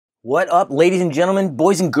What up, ladies and gentlemen,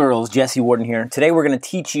 boys and girls, Jesse Warden here. Today we're going to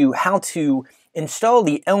teach you how to install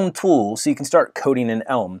the Elm tool so you can start coding in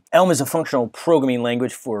Elm. Elm is a functional programming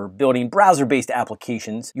language for building browser-based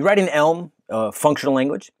applications. You write in Elm, a functional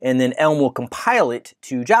language, and then Elm will compile it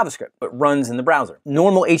to JavaScript. It runs in the browser.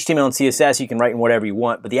 Normal HTML and CSS you can write in whatever you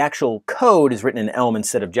want, but the actual code is written in Elm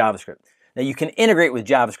instead of JavaScript. Now you can integrate with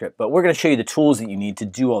JavaScript, but we're going to show you the tools that you need to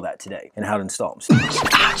do all that today and how to install them.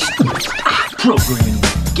 Programming,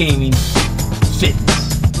 gaming,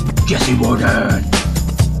 fitness, Jesse Warden.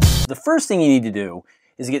 The first thing you need to do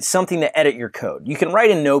is get something to edit your code. You can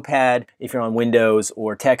write in Notepad if you're on Windows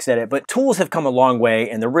or TextEdit, but tools have come a long way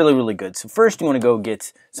and they're really, really good. So first you want to go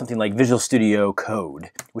get something like Visual Studio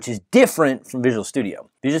Code, which is different from Visual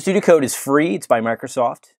Studio. Visual Studio Code is free. It's by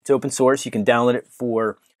Microsoft. It's open source. You can download it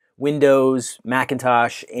for Windows,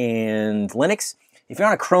 Macintosh, and Linux. If you're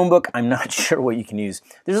on a Chromebook, I'm not sure what you can use.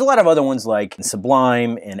 There's a lot of other ones like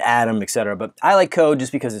Sublime and Atom, etc. But I like Code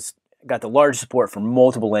just because it's got the large support for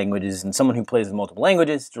multiple languages, and someone who plays with multiple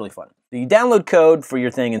languages, it's really fun. So you download Code for your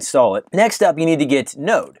thing, install it. Next up, you need to get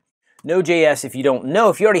Node. Node.js, if you don't know,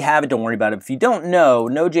 if you already have it, don't worry about it. If you don't know,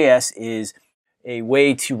 Node.js is a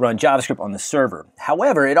way to run JavaScript on the server.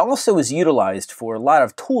 However, it also is utilized for a lot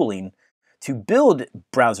of tooling to build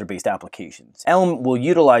browser-based applications. Elm will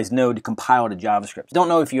utilize Node to compile to JavaScript. Don't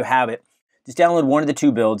know if you have it. Just download one of the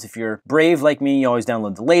two builds. If you're brave like me, you always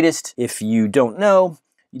download the latest. If you don't know,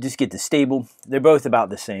 you just get the stable. They're both about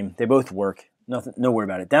the same. They both work. Nothing, no worry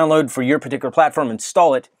about it. Download for your particular platform,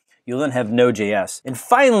 install it. You'll then have Node.js. And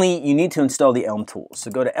finally, you need to install the Elm tool. So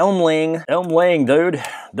go to elmlang.org.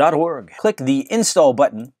 Click the install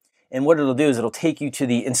button, and what it'll do is it'll take you to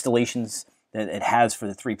the installations that it has for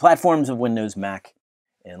the three platforms of Windows, Mac,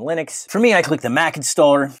 and Linux. For me, I click the Mac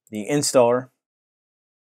installer, the installer.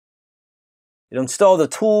 It'll install the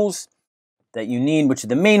tools that you need, which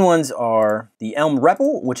the main ones are the Elm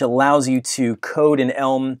REPL, which allows you to code in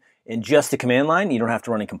Elm in just the command line. You don't have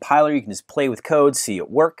to run a compiler. You can just play with code, see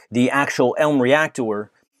it work. The actual Elm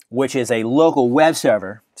Reactor, which is a local web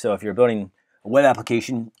server. So if you're building a web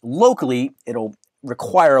application locally, it'll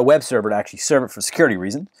require a web server to actually serve it for security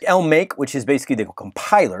reasons. Elm Make, which is basically the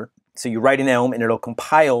compiler. So you write in Elm and it'll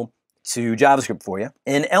compile to JavaScript for you.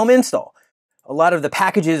 And Elm Install. A lot of the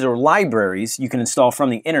packages or libraries you can install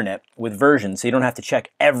from the internet with versions, so you don't have to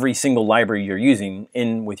check every single library you're using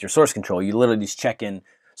in with your source control. You literally just check in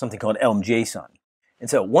something called Elm JSON.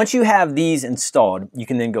 And so once you have these installed, you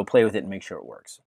can then go play with it and make sure it works.